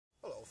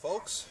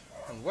Folks,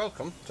 and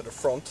welcome to the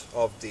front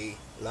of the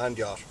land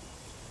yacht.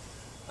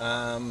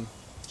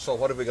 So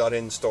what have we got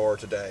in store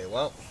today?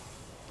 Well,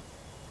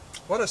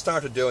 what I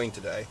started doing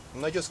today,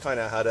 and I just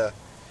kind of had a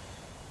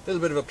little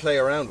bit of a play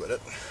around with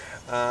it,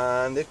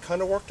 and it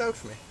kind of worked out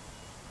for me,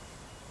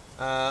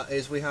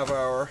 is we have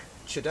our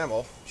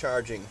Chademo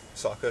charging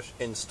socket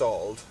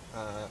installed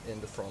in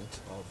the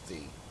front of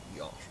the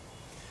yacht.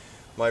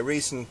 My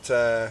recent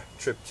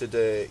trip to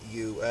the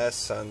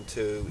US and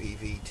to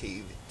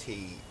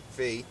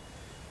EVTV,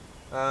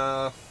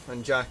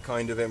 and Jack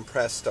kind of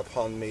impressed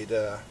upon me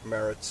the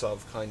merits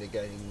of kind of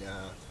getting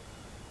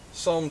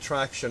some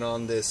traction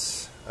on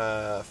this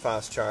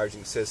fast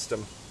charging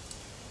system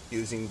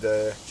using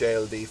the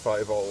JLD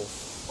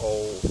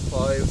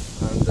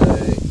 5005 and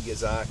the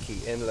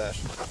Yazaki inlet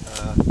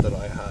that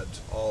I had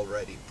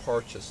already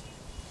purchased.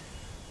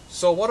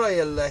 So what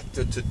I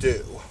elected to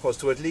do was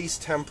to at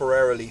least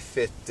temporarily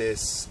fit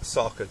this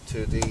socket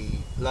to the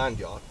land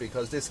yacht,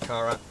 because this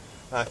car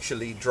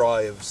actually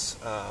drives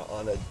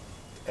on a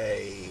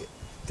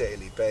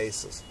daily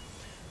basis,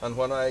 and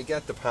when I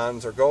get the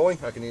Panzer going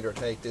I can either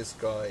take this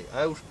guy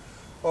out,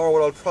 or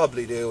what I'll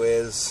probably do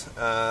is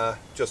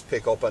just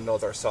pick up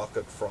another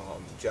socket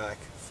from Jack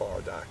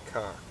for that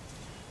car.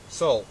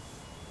 So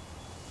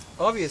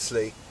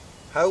obviously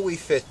how we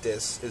fit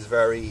this is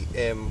very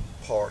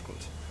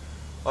important.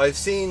 I've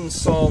seen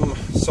some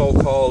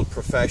so-called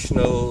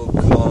professional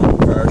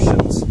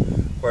conversions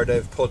where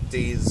they've put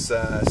these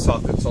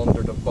sockets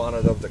under the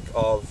bonnet of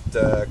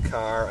the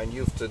car, and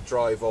you have to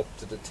drive up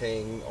to the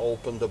thing,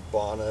 open the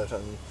bonnet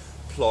and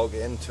plug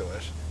into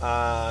it,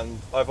 and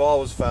I've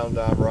always found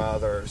that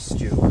rather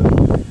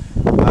stupid.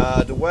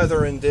 The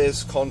weather in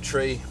this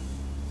country,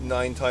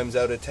 9 times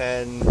out of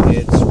 10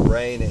 it's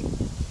raining,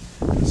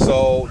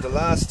 so the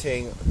last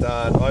thing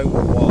that I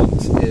would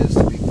want is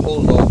to be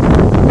pulled up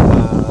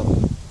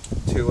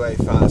to a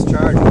fast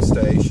charging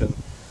station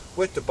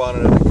with the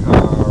bonnet of the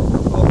car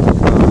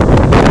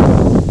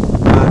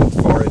and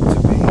for it to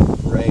be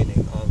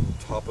raining on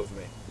top of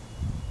me.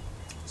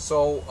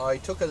 So I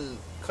took a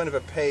kind of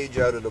a page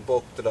out of the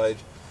book that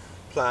I'd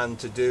planned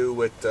to do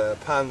with the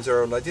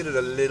Panzer, and I did it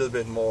a little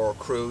bit more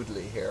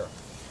crudely here.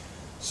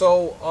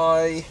 So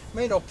I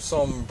made up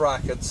some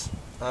brackets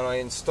and I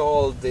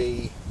installed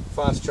the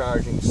fast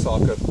charging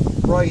socket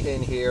right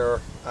in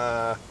here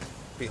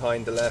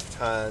behind the left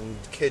hand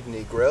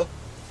kidney grill.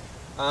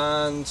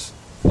 And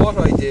what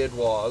I did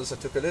was I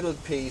took a little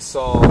piece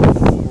of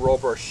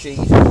rubber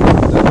sheet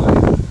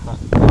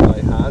that I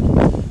had,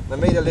 and I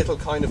made a little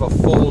kind of a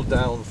fold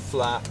down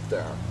flap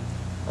there,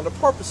 and the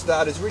purpose of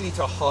that is really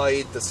to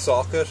hide the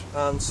socket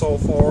and so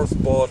forth,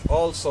 but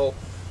also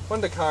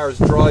when the car is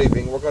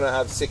driving we're going to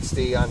have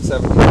 60 and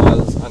 70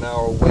 miles an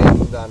hour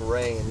wind and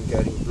rain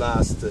getting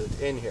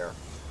blasted in here.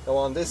 Now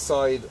on this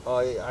side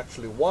I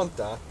actually want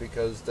that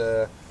because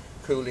the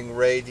cooling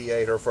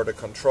radiator for the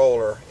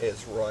controller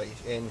is right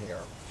in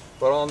here,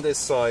 but on this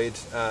side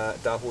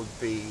that would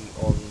be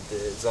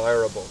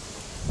undesirable.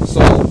 So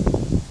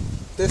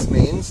this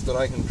means that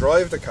I can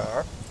drive the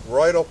car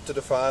right up to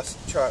the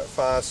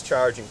fast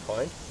charging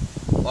point.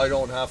 I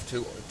don't have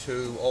to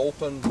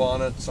open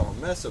bonnets or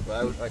mess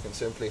about. I can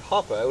simply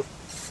hop out,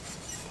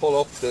 pull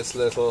up this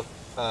little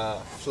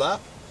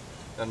flap,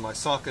 and my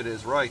socket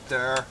is right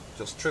there.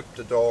 Just trip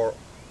the door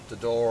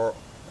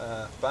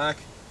back,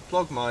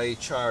 plug my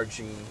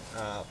charging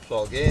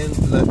plug in,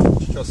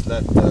 just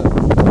let the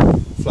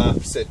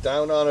flap sit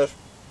down on it,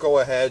 go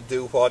ahead,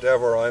 do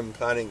whatever I'm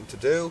planning to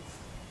do,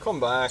 come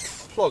back,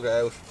 plug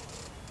out,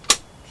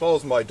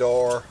 close my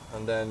door,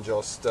 and then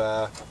just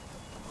kind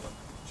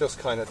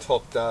of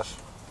tuck that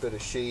bit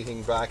of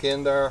sheeting back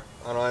in there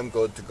and I'm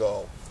good to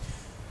go.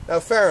 Now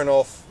fair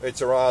enough,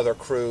 it's a rather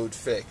crude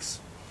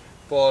fix,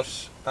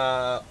 but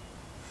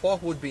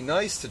what would be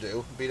nice to do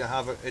would be to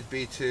have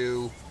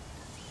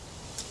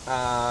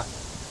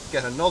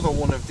get another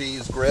one of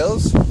these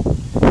grills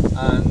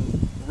and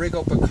rig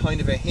up a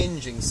kind of a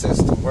hinging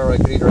system where I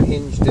could either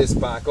hinge this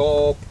back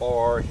up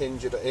or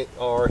hinge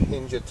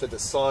it to the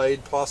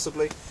side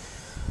possibly.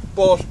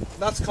 But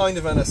that's kind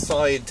of an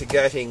aside to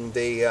getting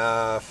the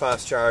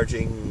fast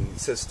charging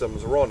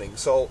systems running.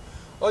 So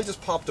I'll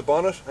just pop the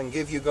bonnet and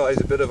give you guys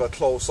a bit of a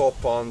close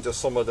up on just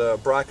some of the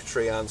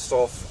bracketry and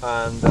stuff,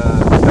 and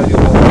tell you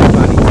what I'm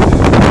planning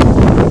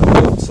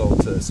to do, so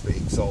to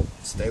speak. So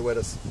stay with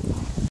us.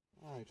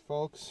 Alright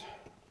folks,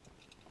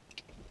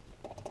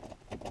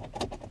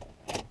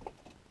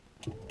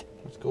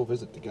 let's go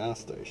visit the gas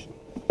station.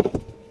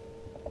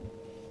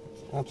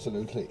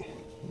 Absolutely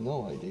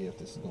no idea if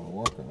this is going to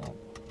work or not.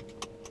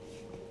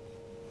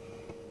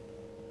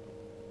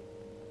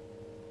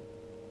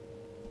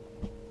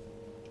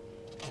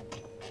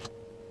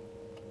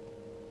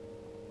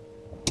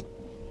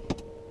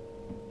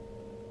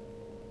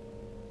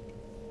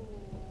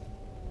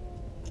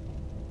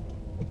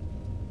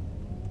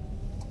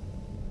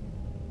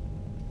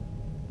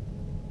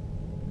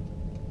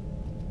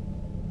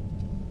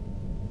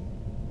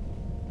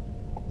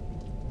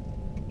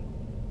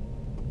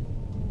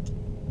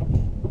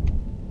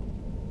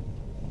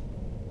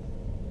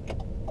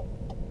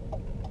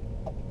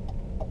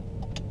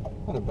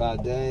 Not a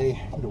bad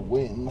day, bit of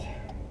wind.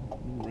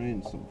 No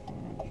rain so far,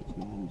 which is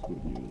always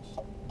good news.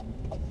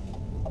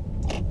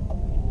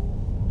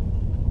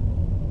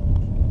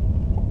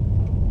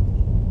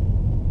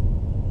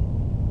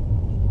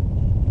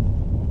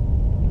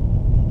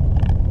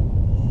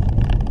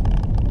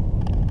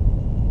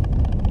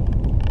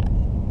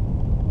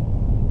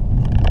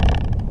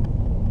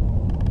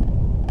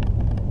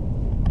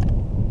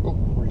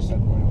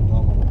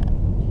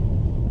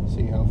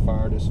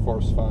 This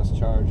first fast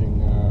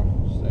charging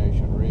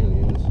station really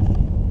is. I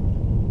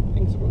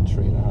think it's about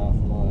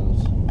 3.5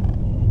 miles.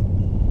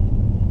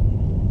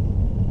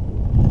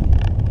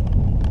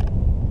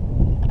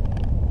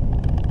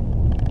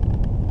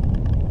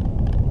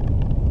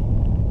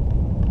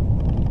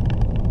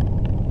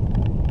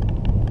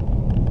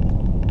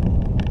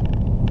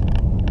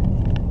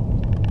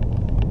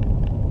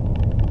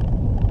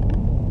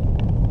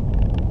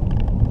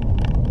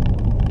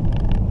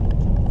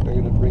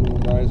 Figured I'd bring you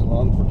guys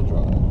along for the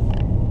drive.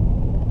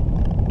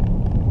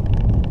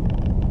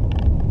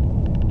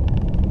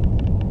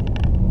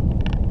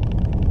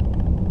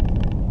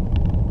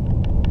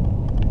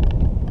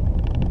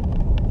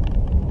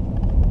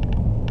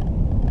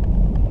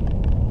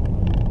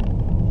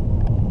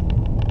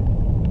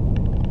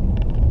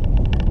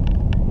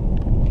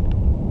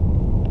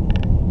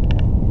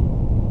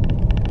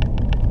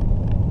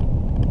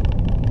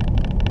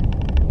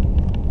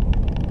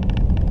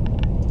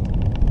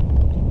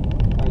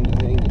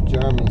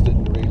 Germans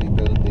didn't really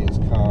build this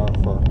car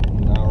for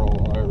narrow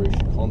Irish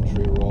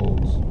country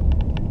roads,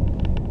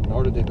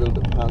 nor did they build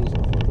the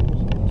Panzer for them,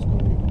 so that's going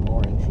to be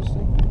more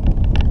interesting.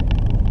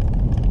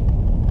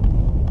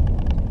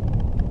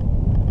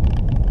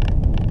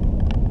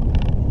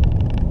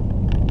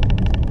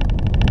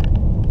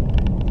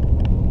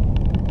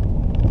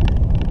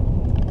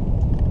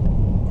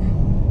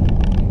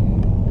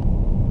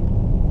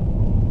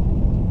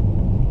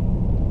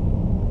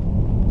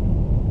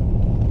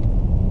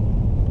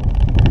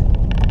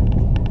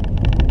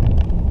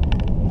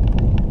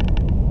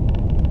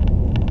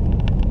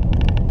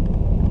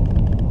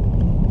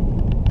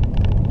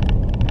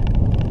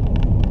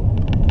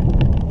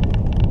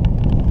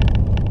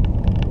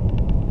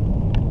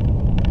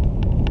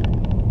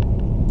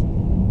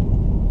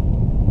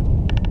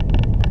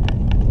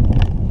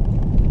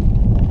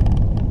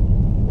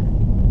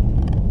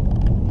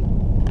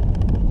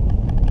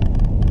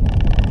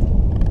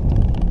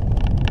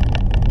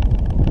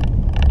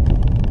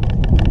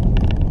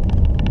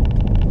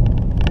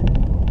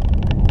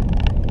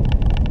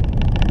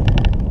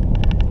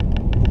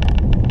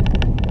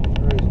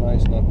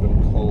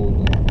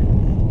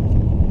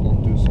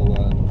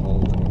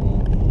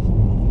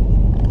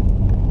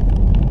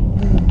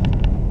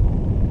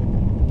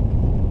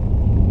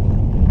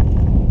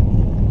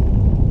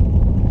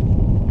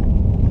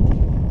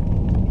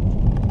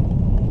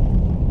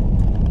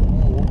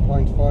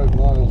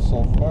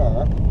 So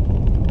far, so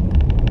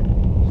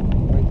I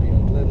might be a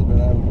little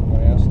bit out of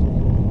my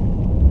estimate.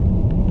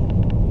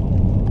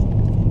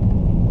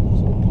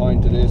 So the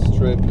point of this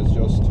trip is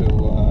just to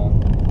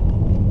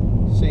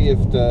see if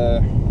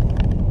the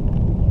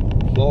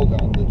plug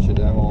on the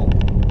Chademo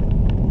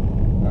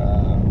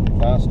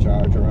fast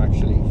charger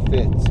actually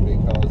fits,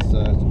 because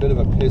it's a bit of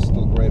a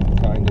pistol grip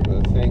kind of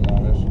a thing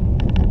on it,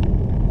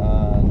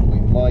 and we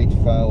might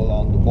foul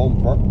on the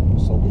bumper.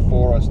 So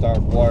before I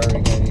start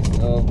wiring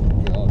anything up,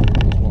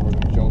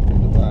 jump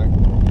in the back.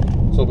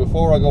 So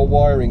before I go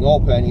wiring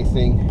up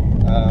anything,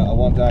 I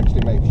want to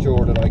actually make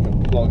sure that I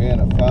can plug in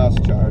a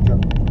fast charger,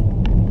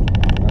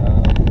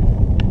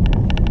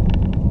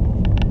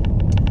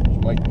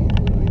 which might be a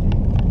good idea.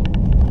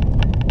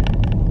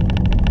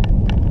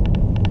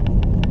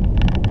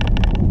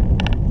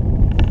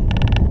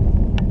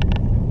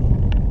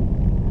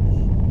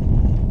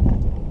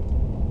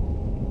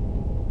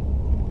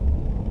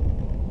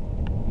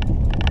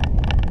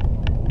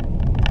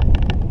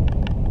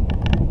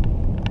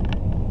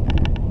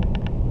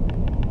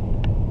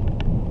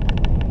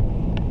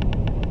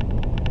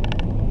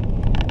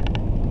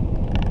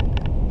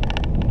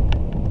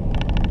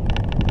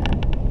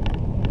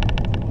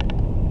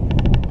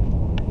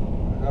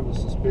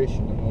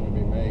 I'm going to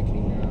be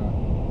making a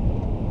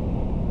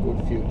good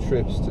few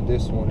trips to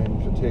this one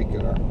in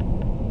particular.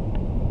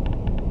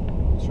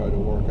 Try to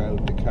work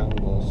out the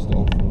candle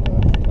stuff, and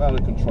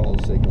the control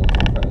signals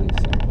are fairly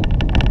simple.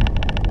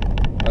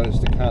 Notice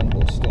the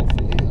candle stuff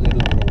will need a little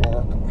bit of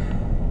work.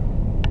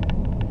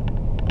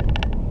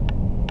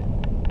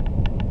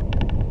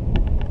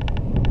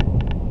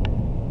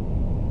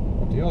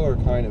 But the other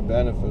kind of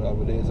benefit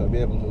of it is I'll be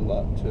able to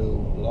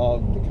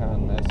log the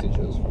CAN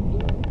messages from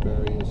the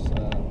various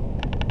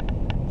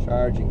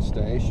charging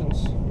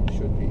stations, which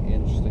should be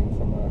interesting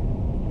from a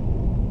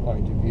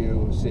point of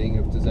view of seeing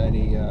if there's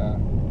any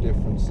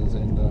differences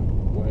in the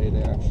way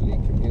they actually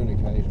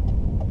communicate.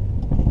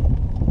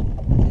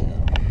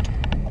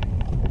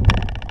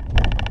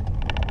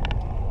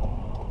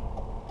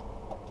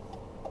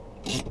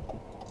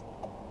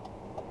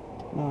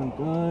 Come on,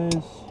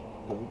 guys.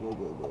 Go, go,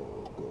 go, go,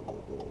 go, go,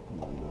 go.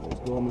 Come on, guys.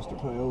 Go, Mr.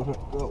 Toyota.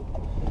 Go.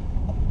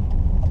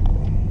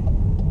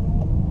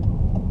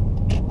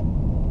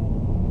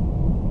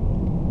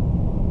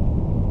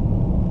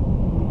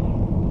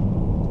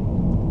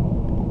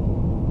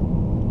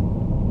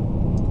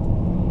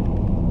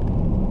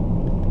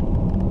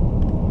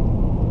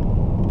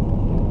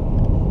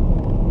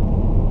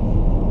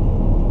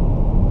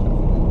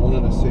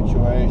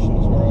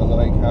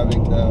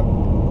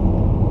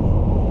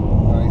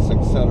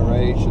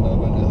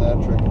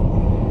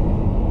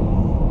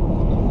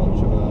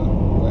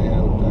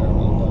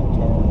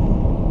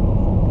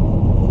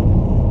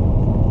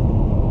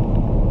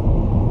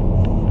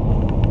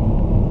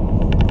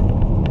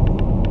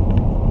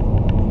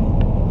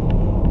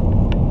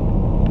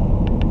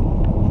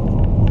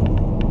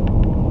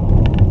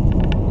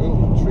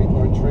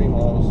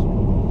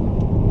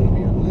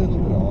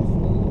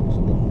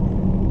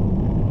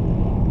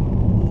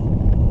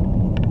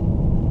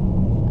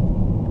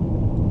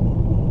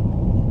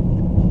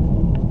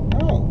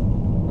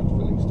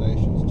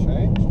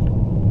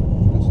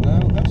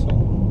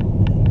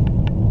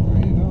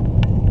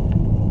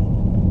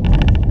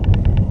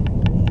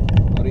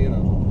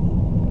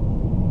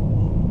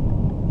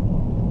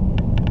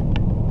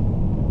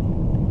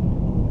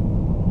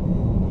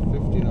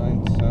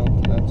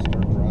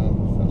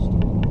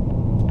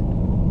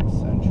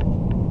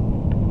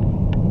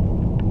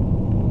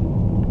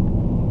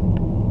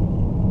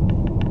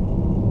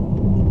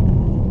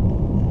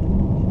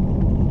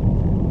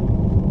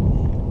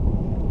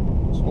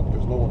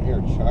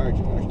 charge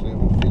it actually. I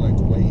don't feel like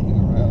waiting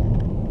around.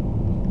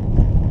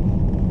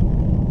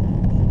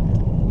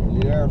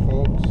 Nearly there,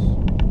 folks.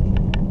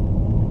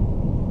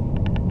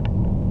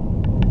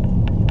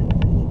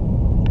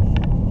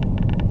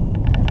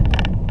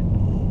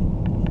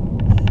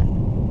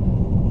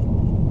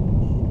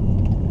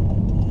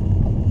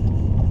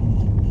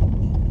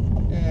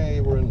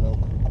 Yay, we're in luck.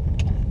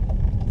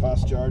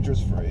 Fast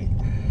charger's free.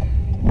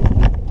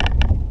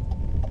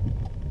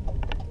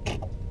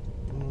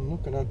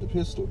 Looking at the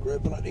pistol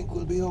grip, and I think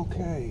we'll be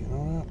okay.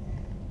 All right.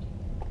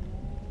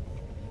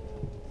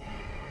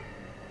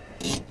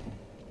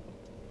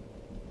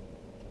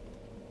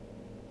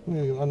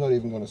 I'm not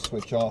even going to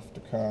switch off the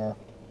car.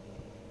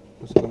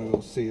 Just going to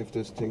go see if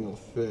this thing will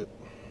fit.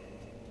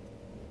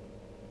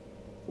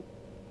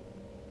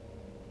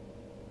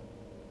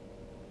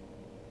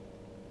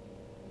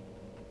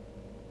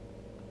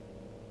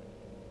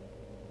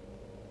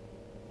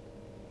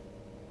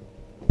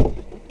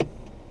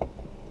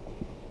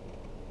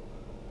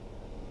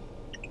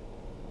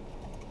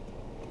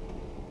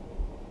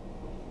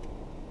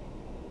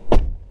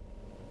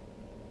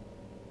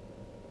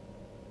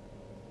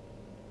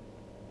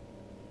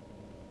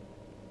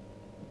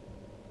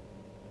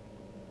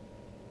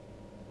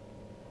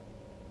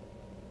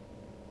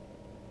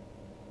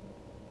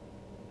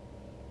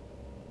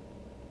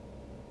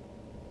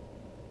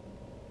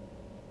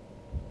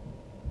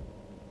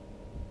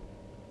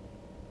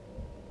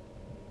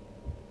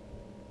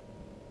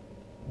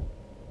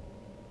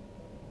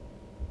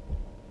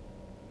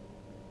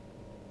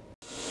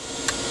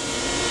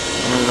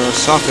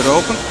 Socket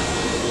open.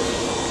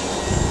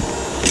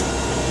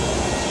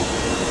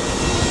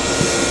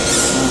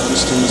 Oh,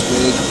 this thing's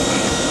big.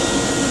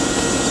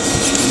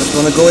 I'm not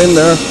going to go in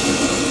there.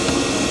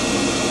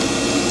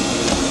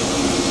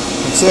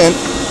 It's in.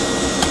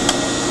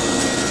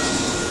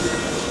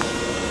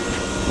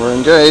 We're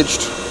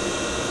engaged.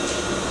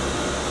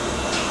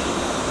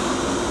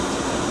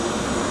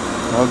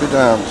 I'll be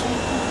damned.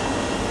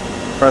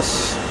 Press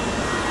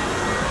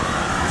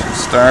to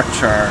start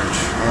charge.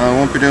 I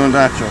won't be doing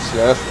that just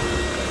yet.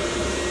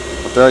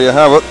 But there you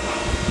have it.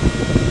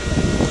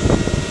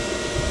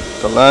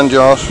 The land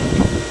yacht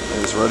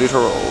is ready to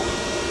roll.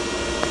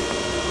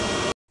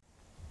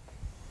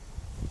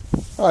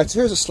 Alright, so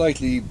here's a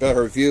slightly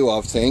better view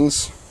of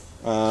things.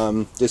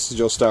 This is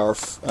just our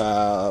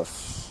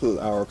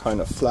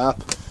kind of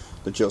flap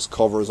that just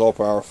covers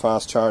up our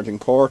fast charging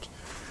port.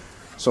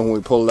 So when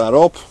we pull that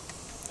up,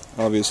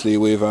 obviously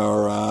we've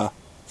our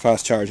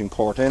fast charging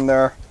port in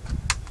there.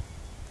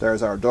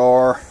 There's our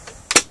door,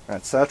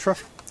 etc.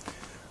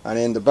 And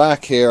in the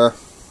back here,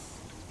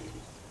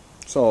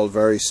 it's all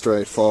very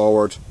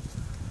straightforward.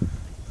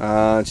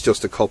 It's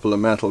just a couple of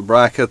metal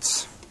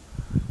brackets,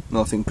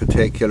 nothing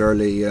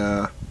particularly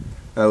out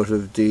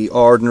of the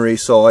ordinary,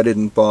 so I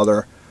didn't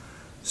bother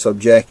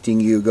subjecting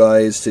you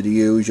guys to the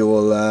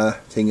usual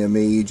thing of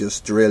me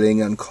just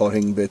drilling and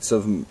cutting bits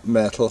of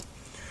metal.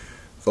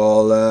 We've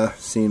all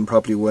seen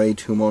probably way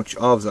too much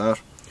of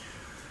that.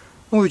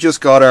 We've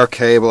just got our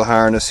cable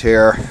harness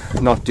here,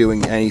 not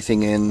doing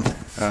anything in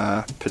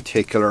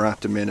particular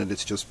at the minute,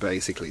 it's just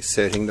basically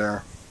sitting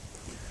there.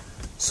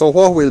 So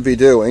what we'll be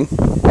doing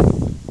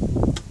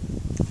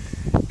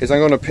is I'm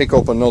going to pick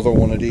up another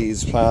one of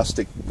these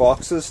plastic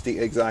boxes, the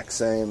exact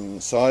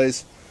same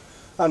size,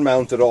 and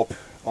mount it up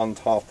on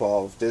top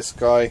of this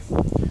guy,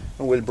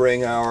 and we'll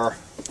bring our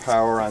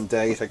power and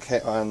data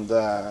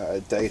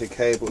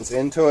cables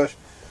into it,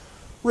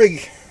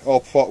 rig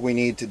up what we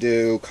need to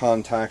do,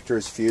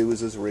 contactors,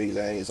 fuses,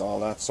 relays, all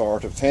that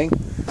sort of thing,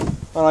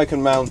 and I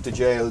can mount the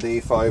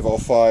JLD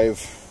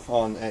 505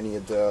 on any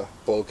of the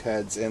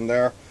bulkheads in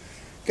there,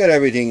 get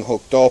everything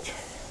hooked up,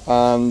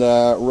 and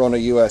run a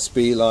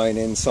USB line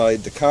inside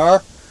the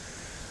car,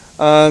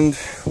 and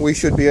we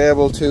should be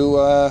able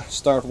to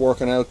start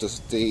working out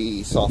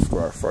the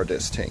software for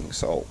this thing.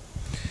 So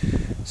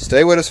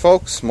stay with us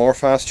folks, more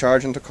fast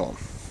charging to come.